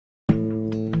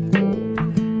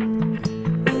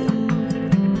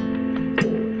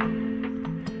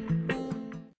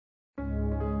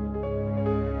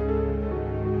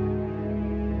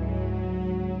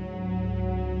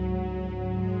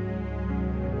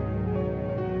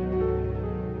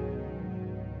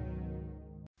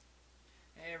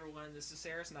this is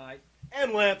Sarah's Night.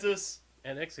 And Lantis.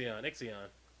 And Ixion.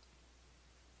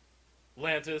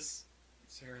 Lantis.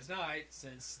 Sarah's Night,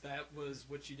 since that was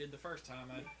what you did the first time.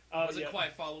 I wasn't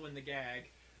quite following the gag.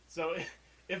 So,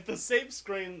 if the save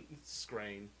screen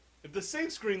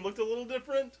looked a little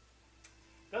different,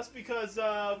 that's because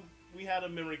we had a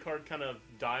memory card kind of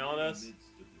die on us.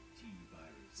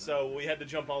 So we had to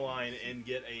jump online and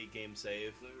get a game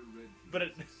save. But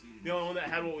the only one that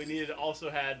had what we needed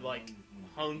also had like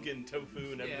hunk and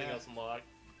tofu and everything else unlocked.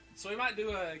 So we might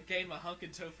do a game of hunk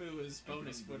and tofu as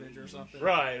bonus footage or something.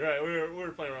 Right. We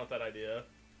were playing around with that idea.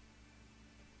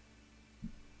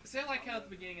 See, I like how at the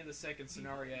beginning of the second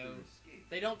scenario,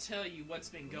 they don't tell you what's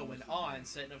been going on,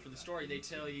 setting up for the story. They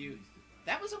tell you,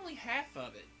 that was only half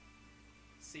of it.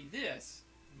 See this.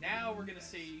 Now we're going to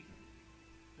see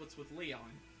what's with Leon.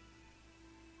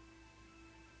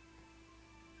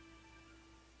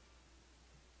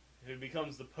 Who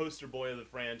becomes the poster boy of the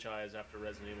franchise after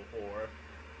Resident Evil 4.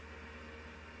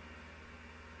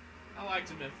 I liked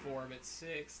him in 4, but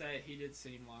 6, that he did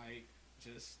seem like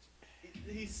just...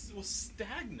 He was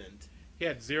stagnant. He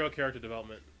had zero character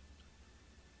development.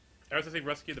 Ever since he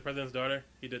rescued the president's daughter,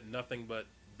 he did nothing but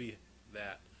be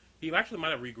that. He actually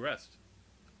might have regressed.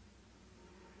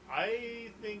 I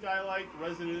think I like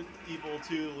Resident Evil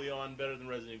 2 Leon better than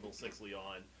Resident Evil 6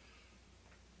 Leon.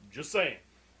 Just saying.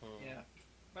 Yeah.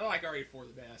 I like RE4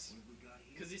 the best.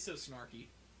 Because he's so snarky.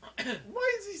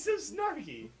 Why is he so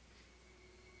snarky?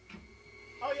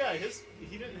 Oh yeah,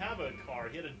 he didn't have a car,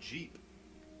 he had a Jeep.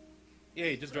 Yeah,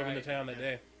 he just drove into town that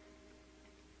day.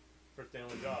 First day on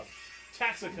the job.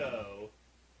 Taxico!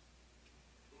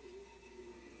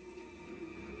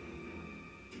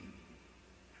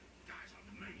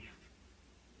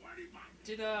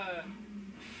 Did,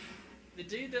 the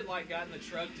dude that, like, got in the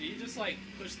truck, did he just, like,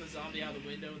 push the zombie out of the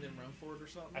window and then run for it or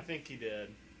something? I think he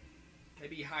did.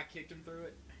 Maybe he high-kicked him through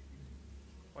it?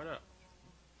 Why not?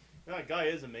 That guy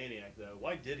is a maniac, though.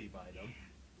 Why did he bite him?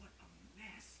 What a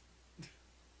mess.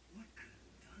 What could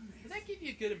have done this? Does that give you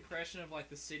a good impression of, like,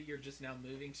 the city you're just now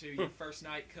moving to? Your first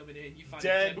night coming in, you find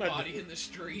Dead. a dead body in the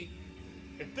street.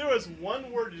 If there was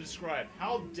one word to describe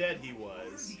how dead he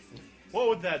was, what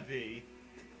would that be?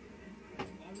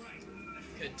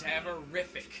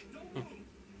 Cadaverific.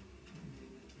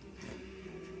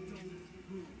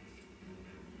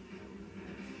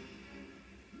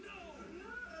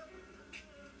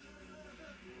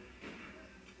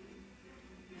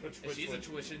 Twitch, She's a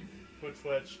twitching.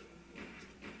 Twitch.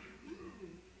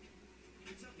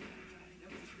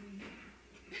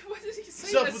 What does he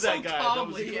say What's up that with so that guy? That was a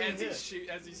calmly great as hit.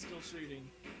 as he's still shooting?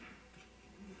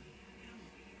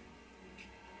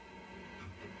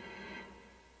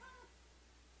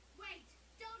 Wait!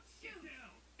 Don't shoot!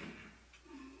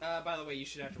 By the way, you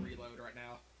should have to reload right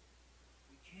now.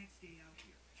 We can't stay out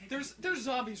here. There's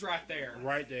zombies right there.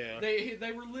 Right there.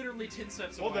 They were literally 10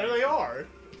 steps away. Well, there they are.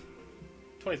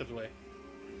 20 steps away.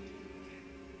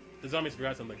 The zombies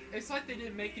forgot something. It's like they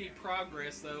didn't make any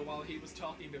progress, though, while he was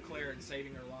talking to Claire and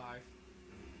saving her life.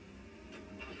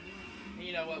 And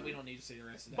you know what? We don't need to see the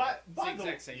rest of that. It's the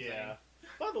exact same thing.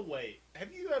 By the way,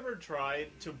 have you ever tried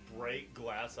to break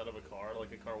glass out of a car,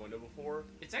 like a car window, before?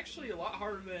 It's actually a lot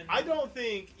harder than... I don't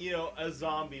think, a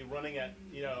zombie running at,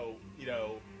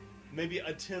 maybe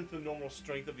a tenth the normal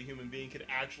strength of a human being could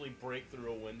actually break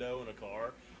through a window in a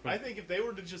car. I think if they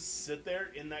were to just sit there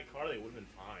in that car, they would have been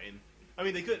fine. I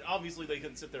mean, they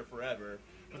couldn't sit there forever.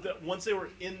 But once they were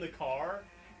in the car,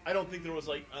 I don't think there was,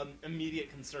 like, immediate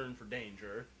concern for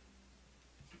danger.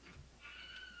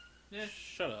 Yeah.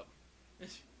 Shut up.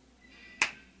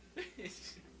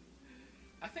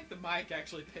 I think the mic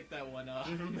actually picked that one up.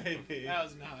 Maybe. That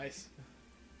was nice.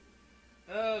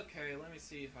 Okay, let me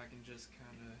see if I can just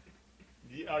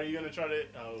kind Are you going to try to...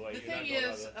 Oh, wait, of... The you're not thing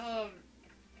going is, about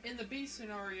it. in the B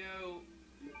scenario,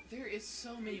 there is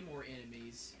so many more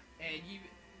enemies. And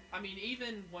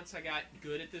even once I got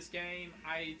good at this game,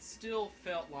 I still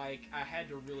felt like I had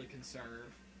to really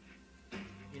conserve.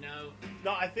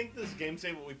 No, I think this game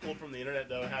save what we pulled from the internet,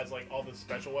 though, has, like, all the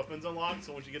special weapons unlocked,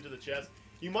 so once you get to the chest,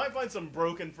 you might find some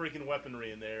broken freaking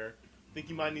weaponry in there. I think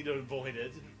you might need to avoid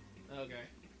it. Okay.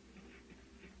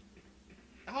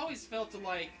 I always felt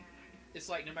it's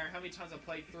like no matter how many times I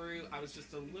played through, I was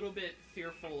just a little bit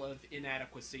fearful of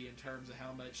inadequacy in terms of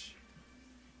how much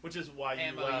Which is why you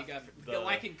ammo left you got.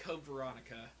 Like in Code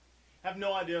Veronica. Have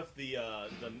no idea if the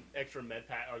extra med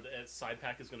pack or the side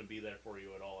pack is going to be there for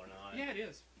you at all or not. Yeah, it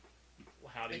is.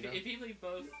 How do you know? If you leave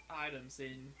both items,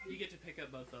 then you get to pick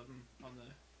up both of them on the...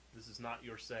 This is not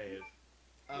your save.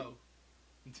 Oh.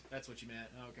 That's what you meant.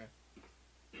 Oh, okay.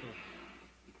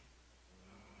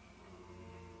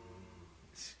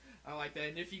 I like that.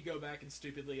 And if you go back and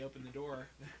stupidly open the door,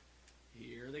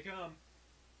 here they come.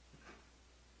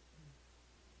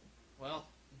 Well,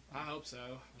 I hope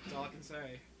so. That's all I can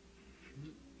say.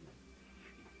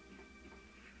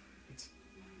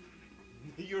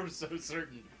 You're so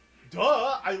certain.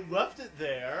 Duh! I left it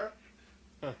there.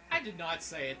 I did not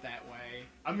say it that way.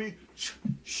 I mean,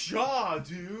 Shaw,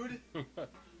 dude.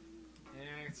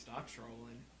 Stop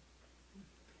trolling.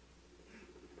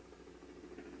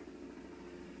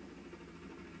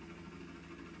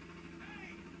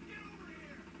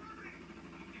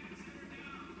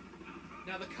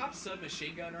 Now the cop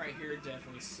submachine gun right here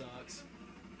definitely sucks.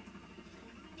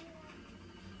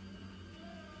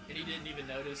 And he didn't even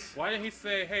notice. Why didn't he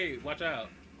say, "Hey, watch out,"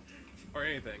 or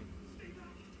anything?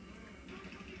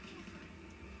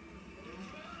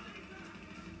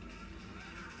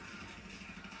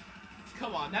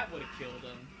 Come on, that would have killed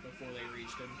him before they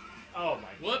reached him. Oh my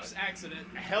god. Whoops, accident.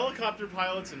 Helicopter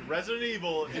pilots in Resident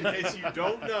Evil, in case you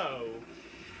don't know,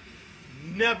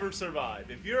 never survive.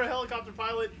 If you're a helicopter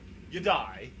pilot, you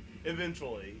die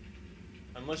eventually,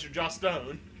 unless you're Joss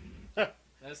Stone.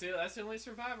 That's the only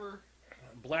survivor.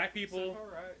 Black people. All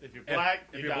right. If you're black,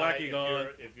 if you you're die. black, you're gone.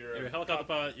 If you're If you're a helicopter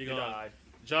pilot, you're you gone. die.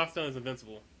 Joss Stone is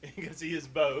invincible. Because he is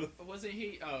both. Wasn't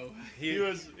he? Oh. He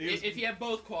was. If you have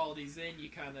both qualities, then you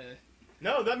kind of.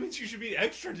 No, that means you should be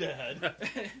extra dead.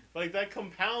 Like, that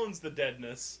compounds the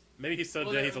deadness. Maybe he's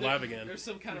so dead he's alive again. There's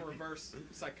some kind of reverse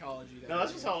psychology there. No,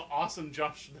 that's just how awesome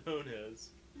Josh Stone is.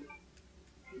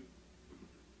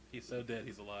 He's so dead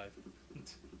he's alive.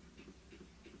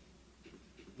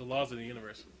 The laws of the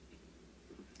universe.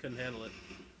 Couldn't handle it.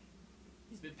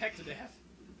 He's been pecked to death.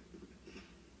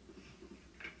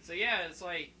 So yeah, it's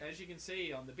like, as you can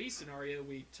see on the B scenario,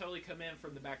 we totally come in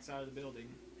from the back side of the building.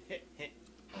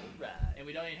 Alright. And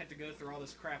we don't even have to go through all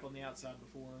this crap on the outside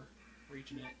before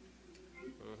reaching it.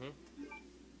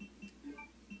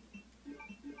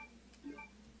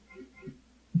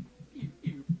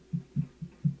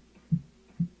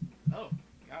 Oh,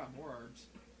 God, more herbs.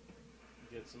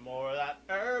 Get some more of that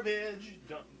herbage.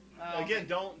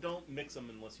 Don't mix them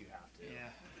unless you have to. Yeah.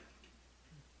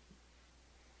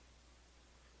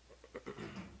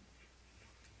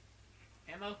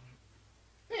 Ammo?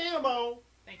 Ammo!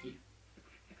 Thank you.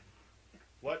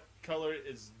 What color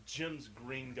is Jim's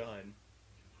green gun?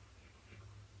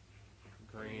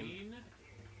 Green.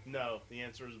 No, the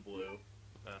answer is blue.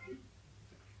 I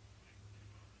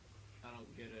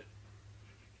don't get it.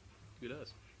 Who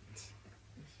does?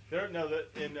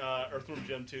 In Earthworm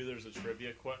Jim 2, there's a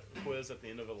trivia quiz at the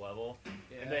end of a level,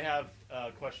 Yeah. and they have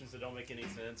questions that don't make any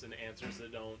sense and answers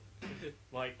that don't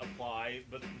apply.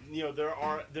 But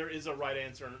there is a right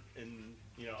answer and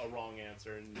a wrong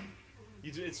answer, and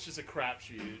it's just a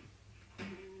crapshoot.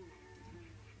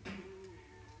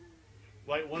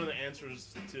 Like, one of the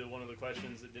answers to one of the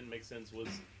questions that didn't make sense was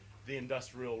the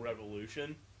Industrial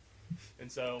Revolution,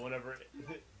 and so whenever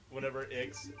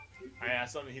I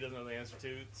ask something he doesn't know the answer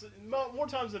to, more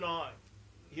times than not,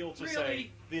 he'll just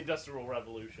say the Industrial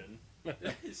Revolution.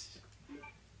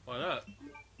 Why not?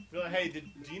 Be like, hey,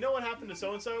 do you know what happened to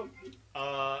so and so?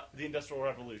 The Industrial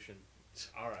Revolution.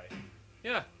 All right.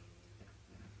 Yeah.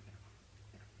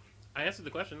 I answered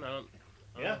the question. I don't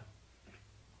Yeah. know.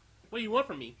 What do you want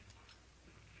from me?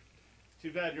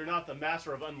 Too bad you're not the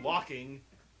master of unlocking.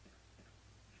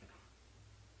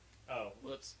 Oh.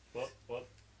 Whoops. Whoop.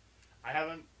 I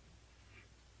haven't.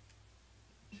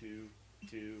 2,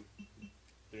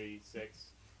 3, 6.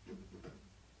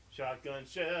 Shotgun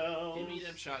shells. Give me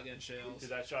them shotgun shells. To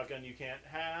that shotgun you can't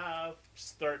have.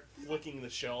 Start flicking the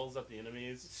shells at the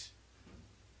enemies.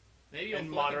 Maybe you'll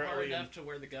flick them hard enough to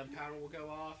where the gunpowder will go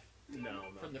off. No.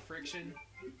 From the friction.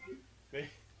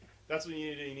 That's what you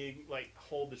need to do. You need to,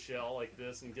 hold the shell like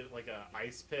this and get, a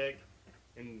ice pick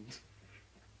and...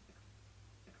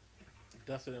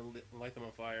 Dust it and light them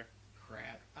on fire.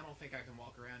 Crap. I don't think I can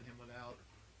walk around him without...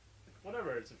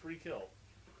 Whatever, it's a free kill.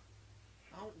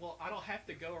 I don't have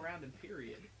to go around him,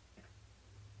 period.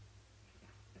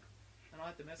 I don't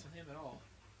have to mess with him at all.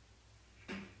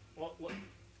 Well, look.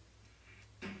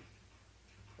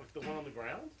 Like the one on the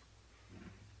ground?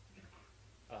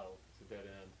 Oh, it's a dead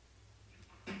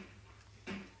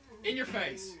end. In your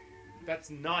face! That's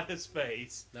not his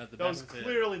face. Not the That back was of his head.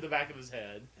 clearly the back of his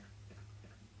head.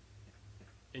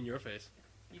 In your face.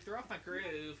 You threw off my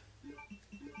groove.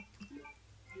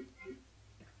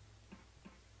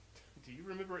 Do you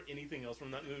remember anything else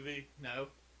from that movie? No.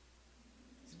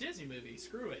 It's a Disney movie.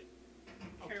 Screw it.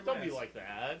 Oh, Care don't be less. like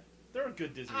that. There are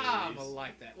good Disney I'm movies.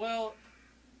 like that. Well,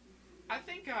 I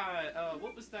think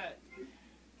what was that?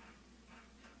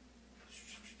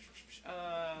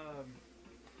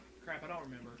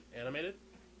 Animated?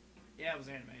 Yeah, it was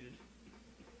animated.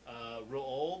 Real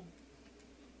old?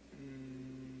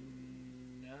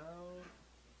 No.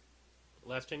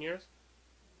 Last 10 years?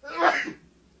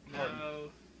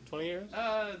 No. 20 years?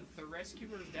 The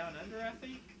Rescuers Down Under, I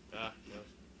think. No.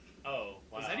 Oh,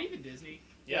 wow. Was that even Disney?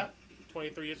 Yeah.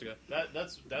 23 years ago.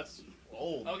 That's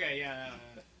old. Okay, yeah.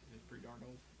 It's pretty darn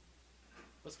old.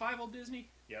 Was Fievel Disney?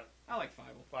 Yep. I like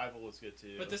Fievel. Five was good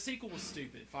too. But the sequel was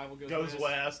stupid. Fievel Goes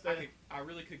West. I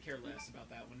really could care less about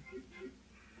that one.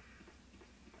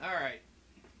 Alright.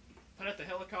 Put out the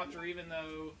helicopter even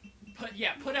though...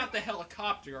 Put out the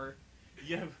helicopter,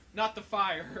 Yeah. not the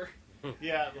fire.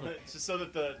 Yeah, just so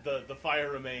that the fire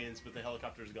remains, but the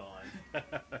helicopter's gone.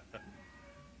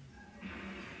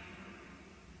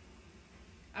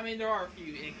 I mean, there are a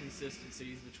few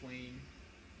inconsistencies between...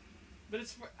 But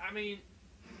it's... I mean...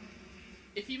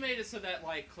 If you made it so that,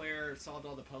 like, Claire solved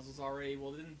all the puzzles already,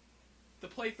 well, then the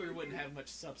playthrough wouldn't have much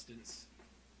substance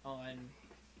on,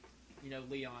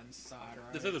 Leon's side.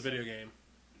 Right? This is a video game.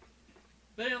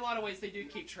 But in a lot of ways, they do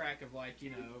keep track of, like,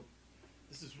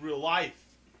 This is real life.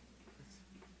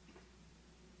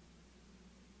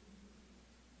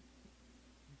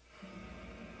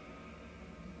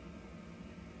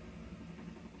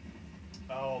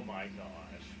 Oh my gosh.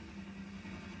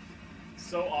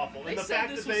 So awful. They And the said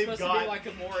fact this that was they've supposed got... to be like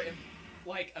a more,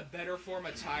 like a better form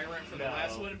of Tyrant for the No.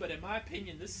 last one, but in my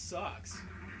opinion, this sucks.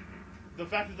 The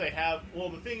fact that they have... Well,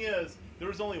 the thing is, there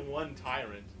was only one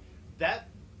Tyrant. That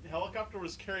helicopter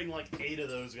was carrying like 8 of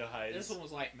those guys. This one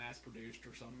was like mass-produced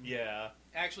or something. Yeah.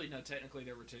 Actually, no, technically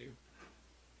there were 2.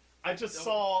 I just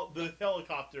saw the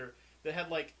helicopter that had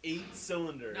like 8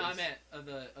 cylinders. No, I meant of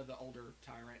the older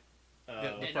Tyrant. Yeah,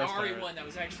 the And first RE1 Tyrant. that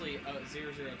was actually 002.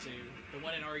 The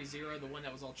one in RE0, the one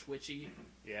that was all twitchy,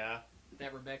 Yeah.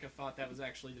 that Rebecca thought that was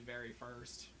actually the very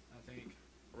first, I think.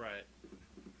 Right.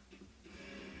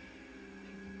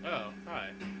 Oh,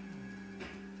 hi.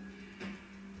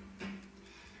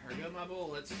 There go my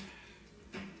bullets.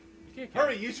 You can't kill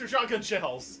Hurry, use your shotgun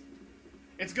shells.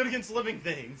 It's good against living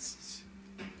things.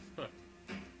 Huh.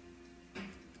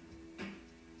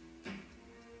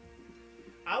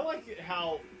 I like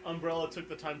how Umbrella took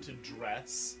the time to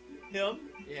dress him.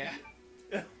 Yeah.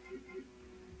 No,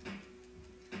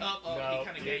 He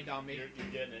kind of gained on me. You're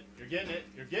getting it. You're getting it.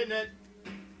 You're getting it.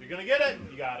 You're gonna get it.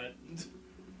 You got it.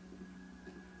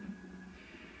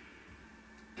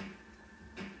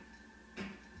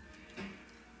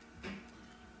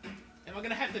 Am I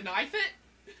gonna have to knife it?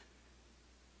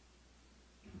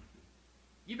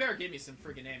 You better give me some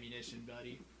friggin' ammunition,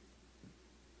 buddy.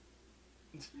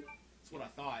 That's what I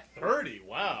thought. 30.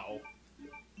 Wow.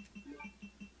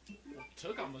 Well, it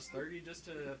took almost 30 just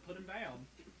to put him down.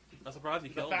 I'm surprised you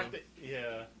The killed fact him. that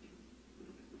yeah.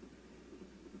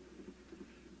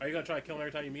 Are you gonna try to kill him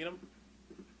every time you meet him?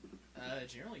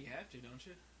 Generally you have to, don't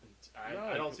you?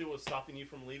 I don't see what's stopping you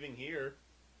from leaving here.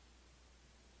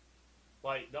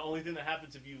 Like, the only thing that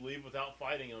happens if you leave without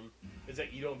fighting him is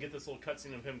that you don't get this little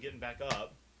cutscene of him getting back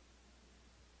up.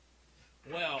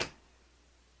 Well,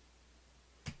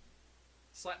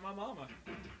 slap my mama.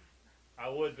 I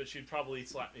would, but she'd probably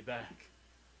slap me back.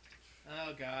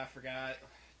 Oh god, I forgot.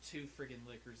 2 friggin'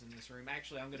 liquors in this room.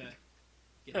 Actually, I'm gonna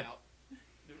get out.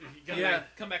 Yeah.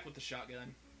 Come back with the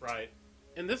shotgun. Right.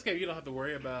 In this game, you don't have to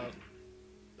worry about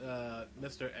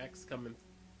Mr. X coming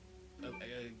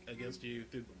against you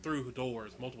through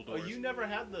doors, multiple doors. Well, you never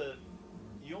had the...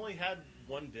 You only had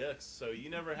 1 disc, so you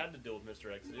never had to deal with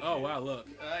Mr. X, did you? Oh, wow, look.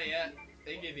 Yeah,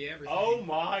 they give you everything. Oh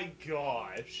my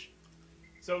gosh.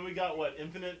 So we got, what,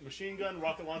 infinite machine gun,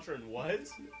 rocket launcher, and what?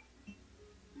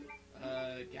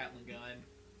 Gatling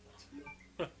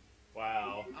gun.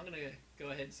 Wow. I'm gonna go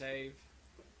ahead and save,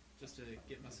 just to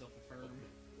get myself affirmed.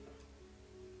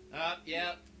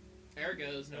 Yeah, there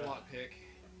goes, no lockpick.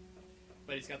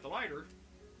 But he's got the lighter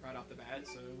right off the bat,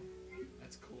 so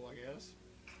that's cool, I guess.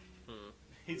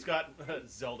 He's got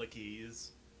Zelda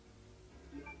keys.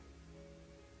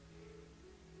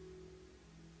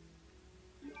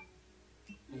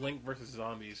 Link versus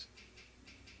zombies.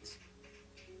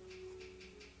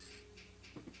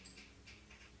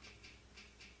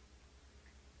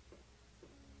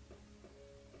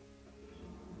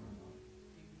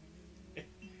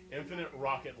 Infinite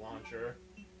rocket launcher.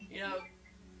 You know,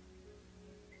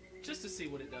 just to see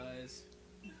what it does.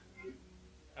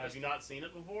 Have you not seen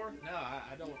it before? No, I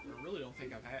really don't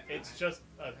think I've had. It's just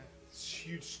a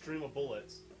huge stream of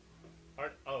bullets.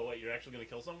 Oh, wait, you're actually going to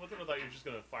kill someone with it? I thought you were just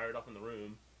going to fire it up in the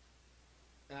room.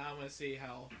 I'm gonna see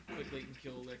how quickly you can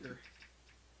kill liquor.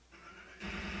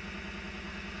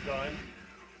 Gun.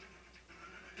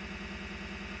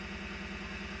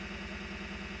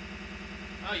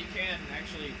 Oh, you can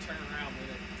actually turn around with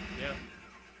it. Yeah.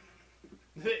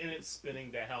 And it's spinning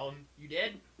down. You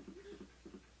dead?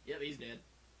 Yep, he's dead.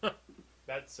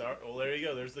 That's well. There you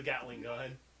go. There's the Gatling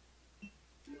gun.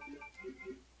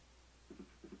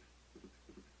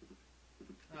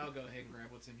 I'll go ahead and grab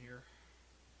what's in here.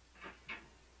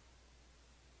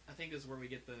 I think this is where we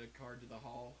get the card to the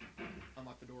hall.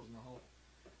 Unlock the doors in the hall.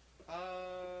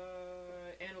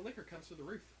 And a liquor comes through the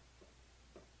roof.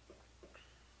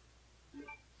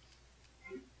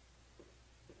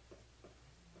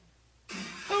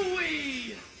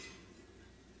 Hooey!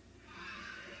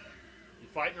 You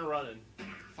fighting or running?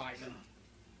 Fighting him.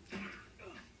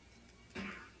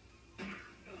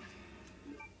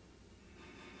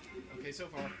 Okay, so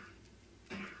far.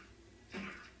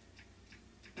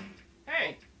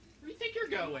 Hey! Where do you think you're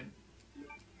going?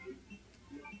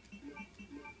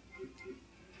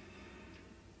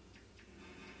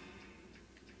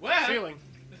 Well, Ceiling.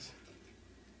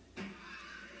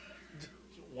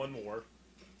 One more.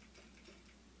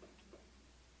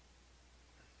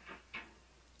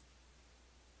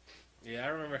 Yeah, I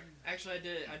remember. actually, I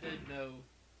did know.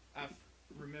 I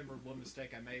remembered one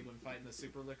mistake I made when fighting the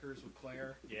super lickers with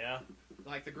Claire. Yeah.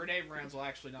 Like, the grenade rounds will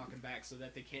actually knock them back so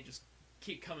that they can't just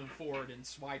keep coming forward and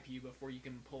swipe you before you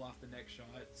can pull off the next shot.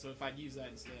 So if I'd used that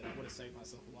instead, I would have saved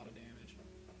myself a lot of damage.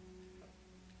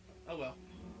 Oh well.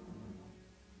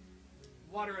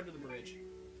 Water under the bridge.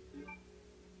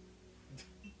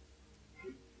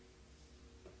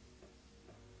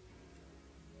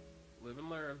 Live and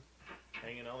learn.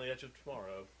 Hanging on the edge of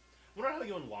tomorrow. I wonder how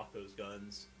you unlock those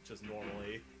guns, just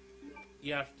normally.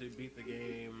 You have to beat the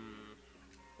game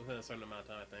within a certain amount of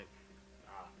time, I think.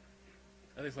 Ah.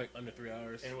 I think it's like under 3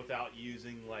 hours. And without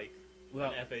using, like,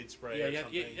 Without- an F8 spray yeah, or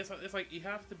yeah, something. it's like you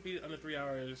have to beat it under 3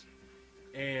 hours,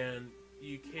 and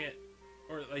you can't,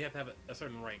 or you have to have a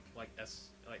certain rank, like A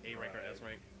rank or Right. S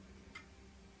rank.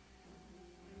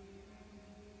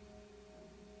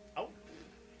 Oh.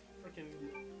 Freaking...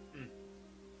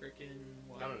 Freaking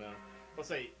what? I don't know. Let's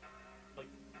say, like,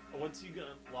 once you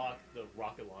unlock the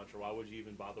rocket launcher, why would you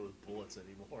even bother with bullets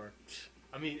anymore?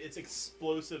 I mean, it's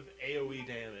explosive AoE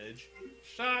damage.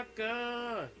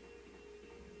 Shotgun.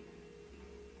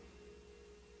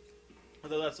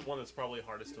 Although that's the one that's probably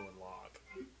hardest to unlock.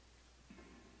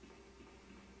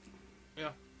 Yeah,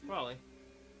 probably.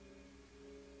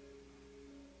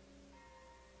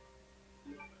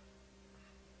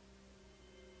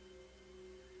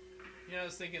 You know, I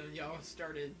was thinking y'all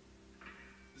started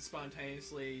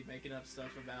spontaneously making up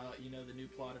stuff about, you know, the new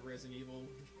plot of Resident Evil,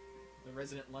 the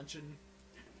Resident Luncheon,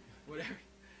 whatever.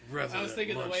 I was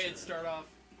thinking the way it started off,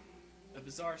 a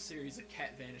bizarre series of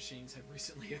cat vanishings have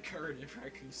recently occurred in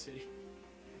Raccoon City.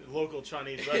 The local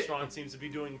Chinese restaurant seems to be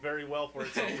doing very well for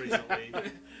itself recently.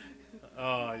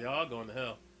 Oh, y'all going to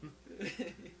hell.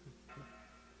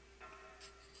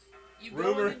 You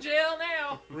Rumor- going to jail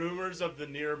now? Rumors of the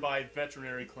nearby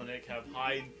veterinary clinic have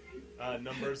high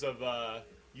numbers of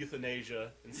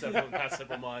euthanasia in the past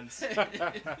several months.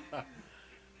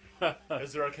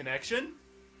 Is there a connection?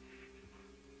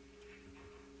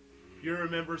 You're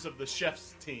members of the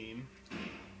chef's team.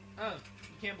 Oh,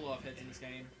 you can't blow off heads in this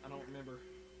game. I don't remember,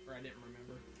 or I didn't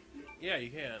remember. Yeah, you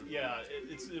can. Yeah,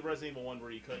 it's the Resident Evil 1 where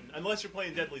you couldn't. Unless you're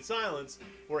playing Deadly Silence,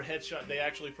 where headshot, they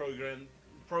actually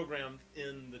programmed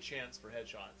in the chance for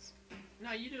headshots.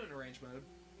 No, you do it in arrange mode.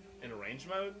 In arrange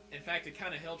mode? In fact, it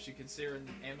kind of helps you considering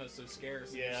ammo's so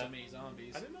scarce and there's Yeah. so many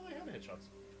zombies. I didn't know they had headshots.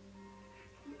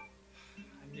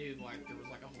 I knew like there was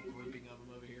like a whole grouping of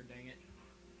them over here. Dang it!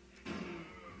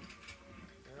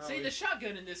 See, the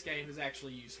shotgun in this game is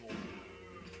actually useful.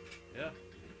 Yeah.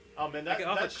 Oh man, I can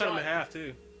also that cut them in shot, half,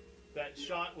 too. that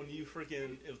shot when you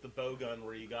freaking it was the bow gun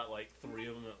where you got like 3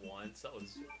 of them at once. That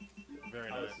was Very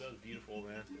that nice. was beautiful,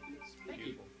 man. It's Thank you.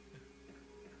 beautiful.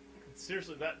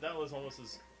 Seriously, that was almost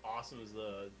as awesome as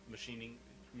the machine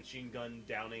gun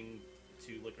downing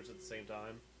 2 lickers at the same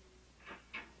time.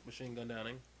 Machine gun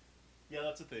downing. Yeah,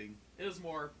 that's a thing. It was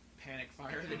more panic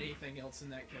fire than anything else in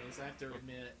that case. I have to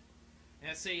admit.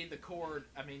 And see the cord.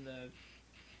 I mean the.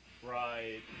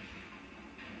 Right.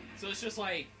 So it's just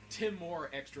like 10 more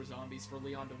extra zombies for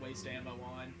Leon to waste ammo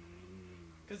on.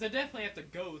 Because they definitely have to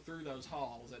go through those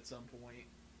halls at some point.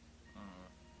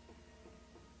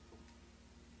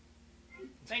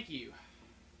 Thank you.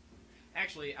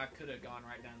 Actually, I could have gone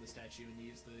right down to the statue and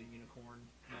used the unicorn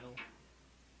medal.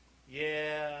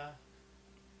 Yeah.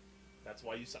 That's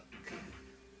why you suck.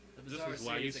 The This bizarre is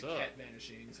why you series of suck. cat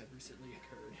vanishings have recently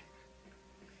occurred.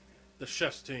 The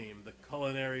chef's team, the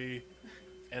culinary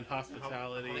and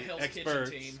hospitality The Hell's experts,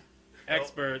 Kitchen team.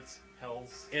 experts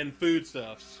Hells. in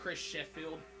foodstuffs. Chris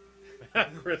Sheffield.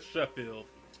 Chris Sheffield.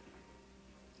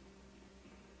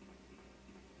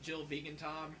 Jill Vegan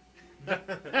Tom.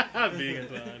 Vegan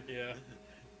time, yeah.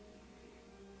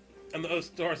 And the other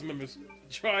Stars members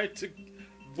tried to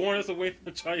warn us away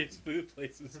from Chinese food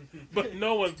places, but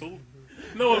no one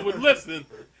would listen.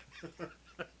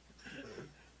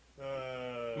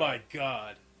 My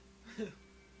God.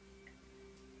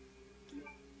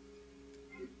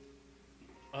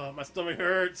 My stomach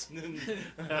hurts.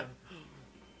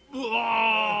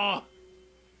 Oh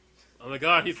my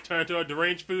God, he's turned to a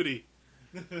deranged foodie.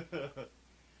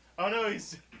 Oh no,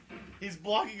 he's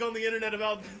blogging on the internet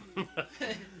about.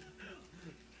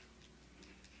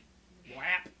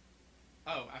 Whap.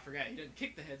 Oh, I forgot. He doesn't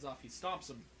kick the heads off. He stomps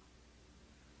them.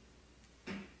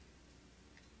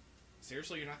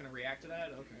 Seriously, you're not going to react to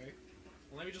that? Okay.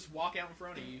 Well, let me just walk out in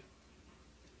front of you.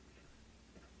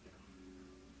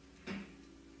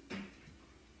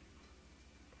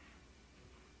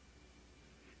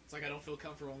 It's like I don't feel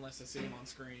comfortable unless I see him on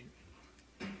screen.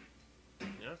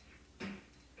 Yeah.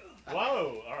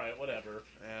 Whoa! All right, whatever.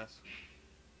 Ass.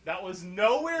 That was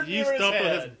nowhere You near his stomped on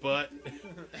head. his butt.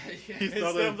 Yeah. He His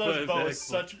stomped on his butt. bow with Exactly.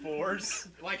 such force.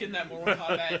 Like in that Mortal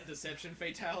Kombat Deception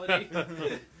fatality.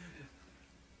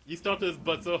 You stomped his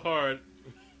butt so hard,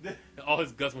 all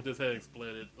his guts went to his head and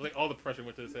exploded. Like all the pressure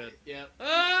went to his head. Yep.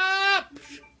 Ah!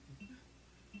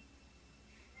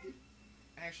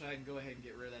 Actually, I can go ahead and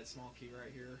get rid of that small key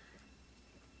right here.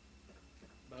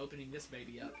 By opening this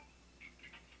baby up.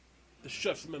 The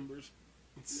chef's members.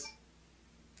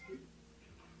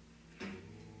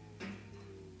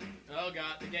 Oh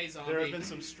god, the gay zombie. There have been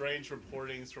some strange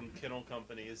reportings from kennel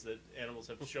companies that animals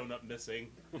have shown up missing.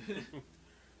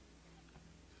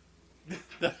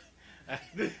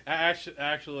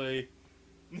 Actually,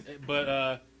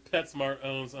 but PetSmart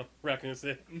owns Raccoon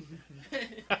City.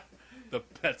 The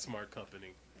PetSmart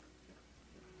Company,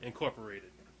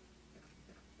 Incorporated.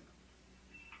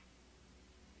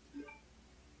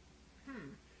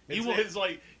 It's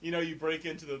like, you break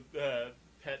into the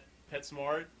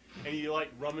PetSmart and you like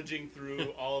rummaging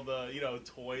through all the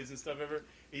toys and stuff ever.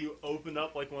 And you open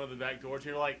up like one of the back doors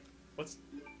and you're like, what's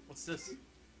this?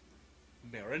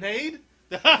 Marinade?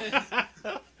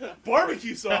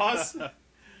 Barbecue sauce?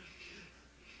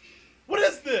 What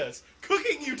is this?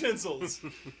 Cooking utensils?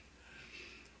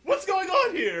 What's going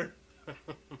on here?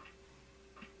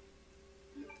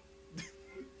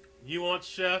 You want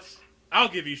chefs? I'll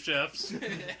give you chefs.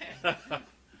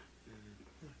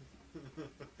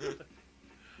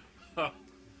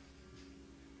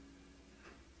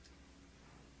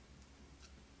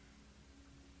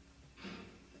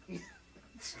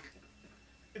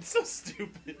 It's so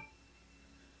stupid.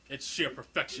 It's sheer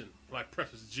perfection, like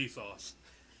precious G sauce.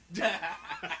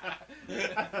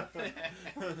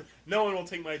 No one will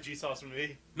take my G sauce from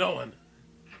me. No one.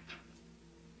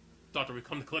 Doctor, we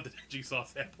come to collect the G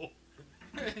sauce sample.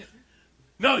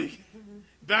 No,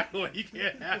 back away. You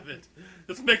can't have it.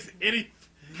 This makes any.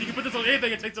 You can put this on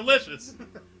anything. It tastes delicious.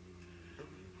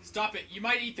 Stop it! You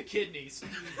might eat the kidneys.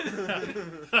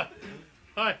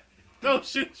 Hi. No,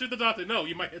 shoot the doctor. No,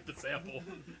 you might hit the sample.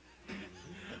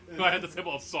 You might hit the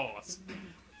sample of sauce.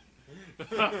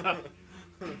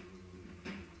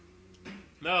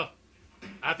 No,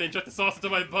 I have to inject the sauce into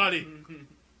my body.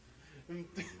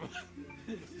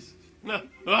 No.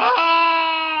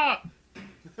 Ah!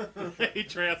 He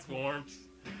transforms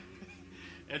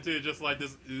into just like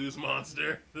this ooze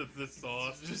monster. This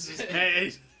sauce.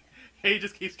 Hey, he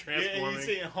just keeps transforming. Yeah, and you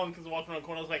see Hunk is walking around the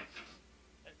corner. I was like,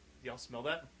 y'all smell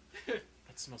that?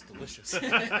 That smells delicious.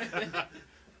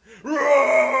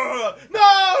 No!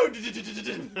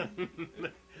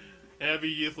 That'd be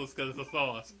useless because it's a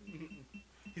sauce.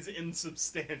 He's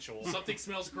insubstantial. Something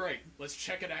smells great. Let's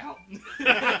check it out.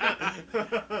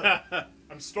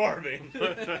 I'm starving.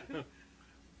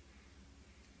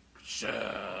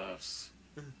 Chefs.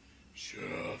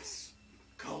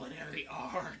 Culinary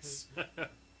arts.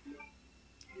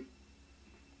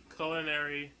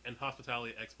 Culinary and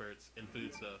hospitality experts in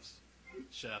foodstuffs.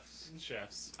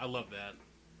 Chefs. I love that.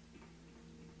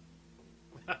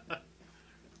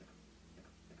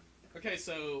 Okay,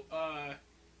 so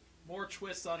more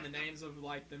twists on the names of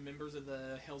like the members of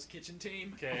the Hell's Kitchen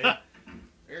team. Okay.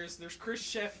 There's Chris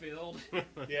Sheffield,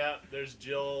 Yeah, there's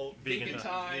Jill. Vegan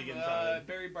Time, Vegan Time.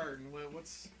 Barry Burton.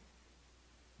 What's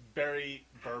Barry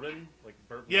Bourbon? Like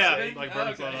bourbon Yeah, steak? like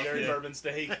bourbon Okay. sauce. Barry Yeah. Bourbon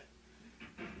steak.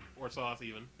 Or sauce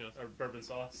even. Yeah. Or bourbon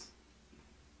sauce.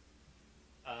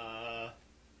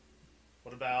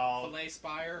 What about... Filet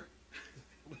Spire?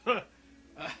 Nah,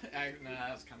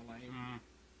 that's kind of lame. Mm.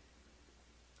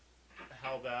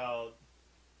 How about...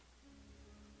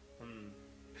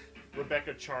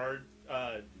 Rebecca Chard...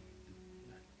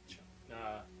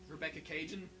 Rebecca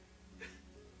Cajun?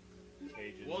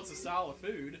 Cajun. Well, it's a style of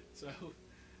food, so.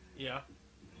 Yeah.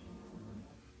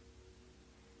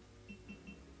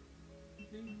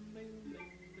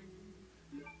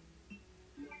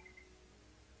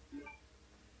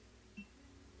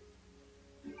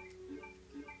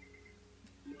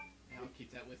 Yeah, I'll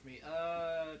keep that with me.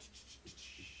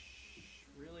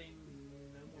 Really,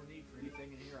 no more need for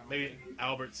anything in here. I don't Maybe think.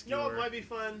 Albert You know, Skewer. it might be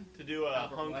fun to do a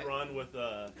Albert hunk what? run with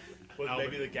Albert.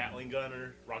 maybe the Gatling gun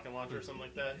or rocket launcher or something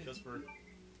like that, just for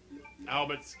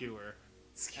Albert Skewer.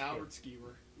 Albert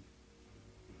Skewer.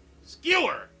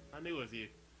 Skewer! I knew it was you.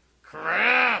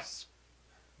 Crisp!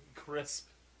 crisp.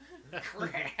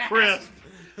 Crisp!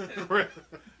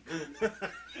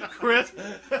 Crisp!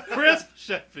 Crisp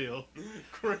Sheffield.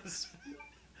 Crisp.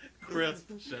 Crisp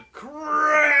Sheffield.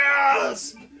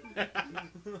 Crisp.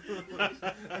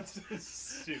 That's so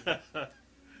stupid.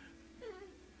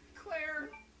 Claire,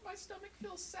 my stomach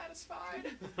feels satisfied.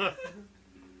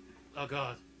 Oh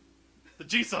god. The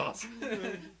G sauce!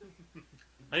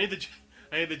 I need the G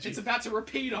It's about to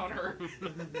repeat on her.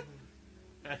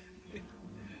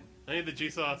 I need the G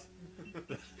sauce.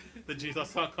 The G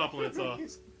sauce compliment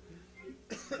sauce.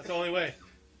 That's the only way.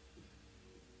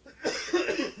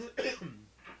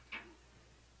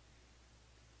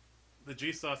 The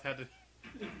G sauce had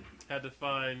to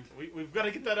find. We've got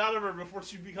to get that out of her before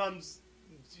she becomes,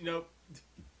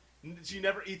 she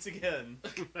never eats again.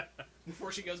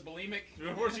 Before she goes bulimic.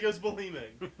 Before she goes bulimic.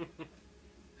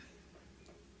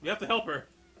 You have to help her.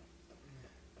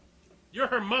 You're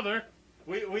her mother.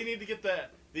 We need to get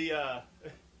the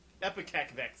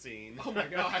Epicac vaccine. Oh my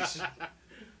gosh.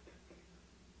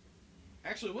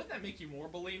 Actually, wouldn't that make you more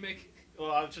bulimic?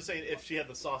 Well, I was just saying, if she had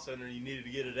the sauce in her, you needed to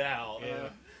get it out. Yeah.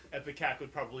 Epicac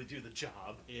would probably do the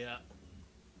job. Yeah.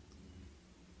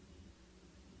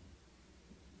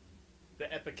 The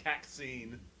Epicac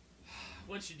scene.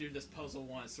 Once you do this puzzle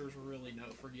once, there's really no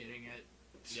forgetting it.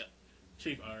 Yep.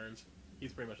 Chief Irons.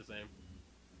 He's pretty much the same.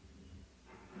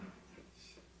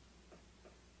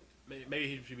 Maybe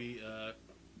he should be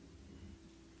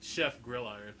Chef Grill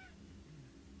Iron.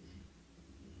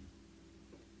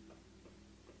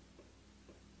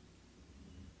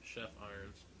 Chef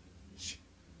Irons.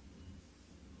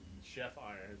 Chef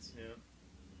Irons, yeah.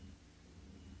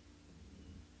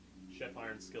 Chef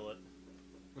Iron Skillet.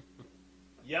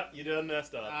 Yep, you done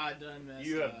messed up. I done messed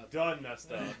You have up. done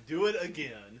messed up. Do it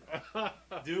again.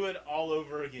 Do it all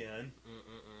over again.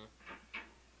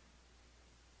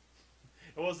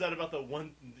 And what was that about the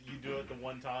one you do it the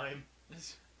one time?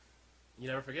 You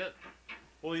never forget.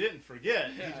 Well, you didn't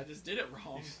forget. Yeah, I just did it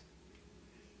wrong.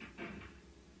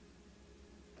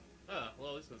 Oh,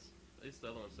 well, at least the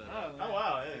other one said Oh, Oh,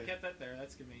 wow, I yeah. kept that there.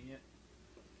 That's convenient.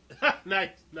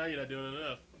 that. Now you're not doing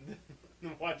enough.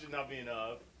 Watch it not be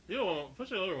enough. You won't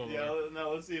push it over one Yeah, more.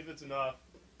 no, let's see if it's enough.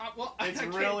 Well, It's I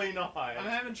can't- really not. I'm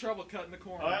having trouble cutting the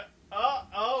corner.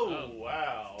 Oh,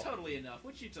 wow. Totally enough.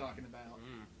 What you talking about?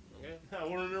 Okay.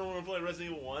 Remember when we played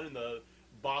Resident Evil 1 and the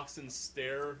box and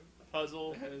stair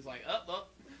puzzle? It was like, up.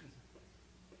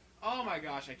 Oh my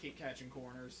gosh, I keep catching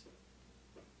corners.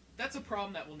 That's a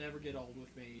problem that will never get old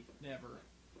with me. Never.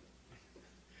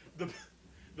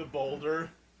 The boulder.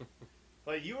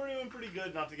 Like, you were doing pretty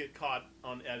good not to get caught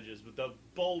on edges, but the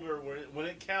boulder, when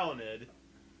it counted...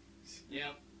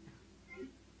 Yep.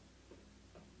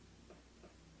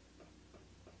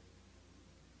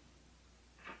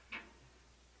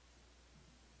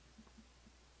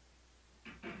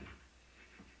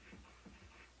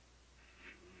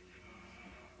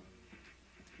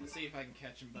 Let's see if I can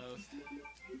catch them both.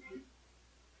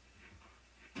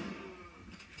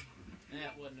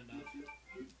 That wasn't enough.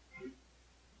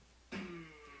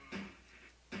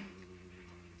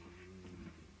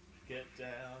 Get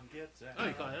down, get down. Oh,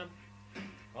 you caught him.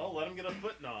 Oh, let him get a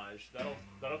foot nudge.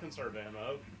 That'll conserve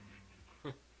ammo.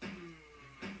 I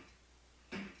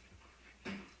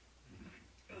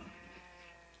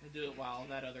do it while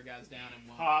that other guy's down and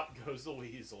one. Pop goes the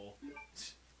weasel.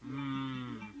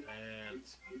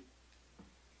 Pants.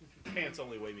 Pants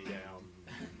only weigh me down.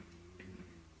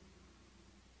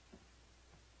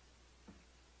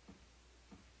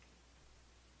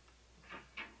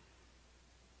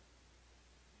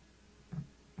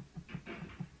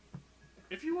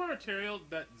 If you want a material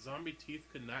that zombie teeth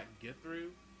could not get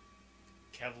through,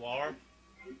 Kevlar?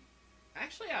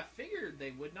 Actually, I figured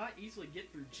they would not easily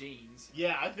get through jeans.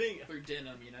 Yeah, I think... Through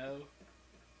denim, you know?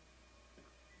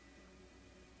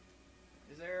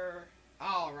 Is there...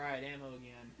 All right, ammo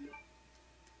again.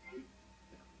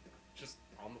 Just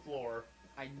on the floor.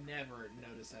 I never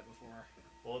noticed that before.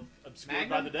 Well, obscured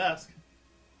by Magnum? the desk.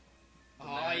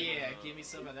 Oh yeah, give me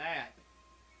some of that.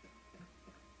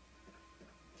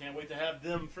 Can't wait to have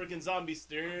them freaking zombies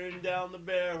staring down the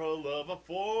barrel of a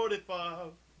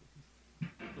 45.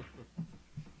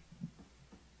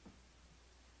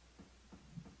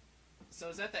 So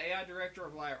is that the AI director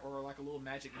or like a little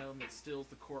magic gnome that steals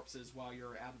the corpses while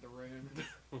you're out of the room?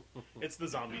 It's the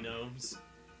zombie gnomes.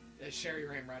 Sherry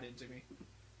ran right into me.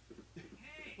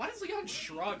 Why does Leon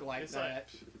shrug like It's that?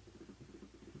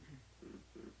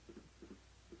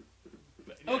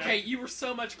 But, Okay, you were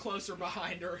so much closer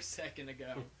behind her a second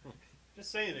ago.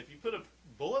 Just saying, if you put a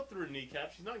bullet through her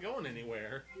kneecap, she's not going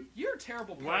anywhere. You're a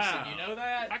terrible person, Wow. you know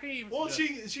that? How can you even? Well, she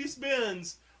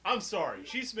spends. I'm sorry.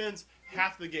 She spends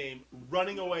half the game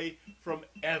running away from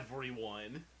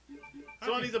everyone.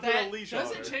 So I need to put a That leash on her.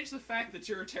 doesn't change the fact that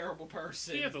you're a terrible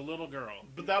person. She is a little girl.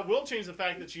 But that will change the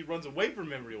fact that she runs away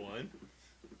from everyone.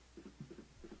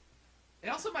 It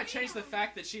also might change the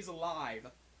fact that she's alive.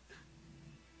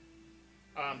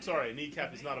 I'm sorry, a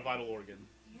kneecap is not a vital organ.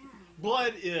 Yeah.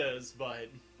 Blood is, but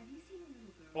Have you seen a little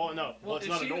girl? well, no, Well, blood's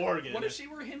if not she- an organ. What if she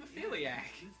were a hemophiliac?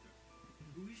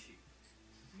 Who is she?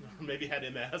 Maybe had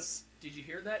MS. Did you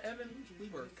hear that, Evan? We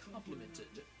were complimented.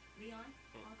 Leon,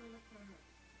 I'll go look for her.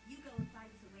 You go and find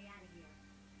us a way out of here.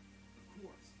 Of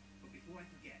course. But before I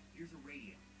forget, here's a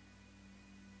radio.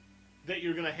 That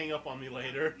you're gonna hang up on me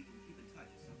later. We can keep in touch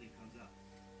if something comes up.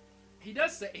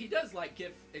 He does like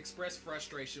express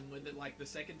frustration when like the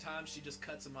second time she just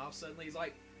cuts him off suddenly. He's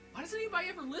like, why doesn't anybody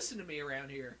ever listen to me around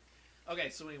here? Okay,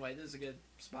 so anyway, this is a good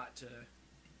spot to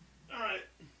Alright.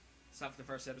 stop for the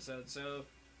first episode. So,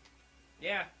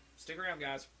 yeah, stick around,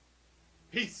 guys.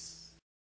 Peace.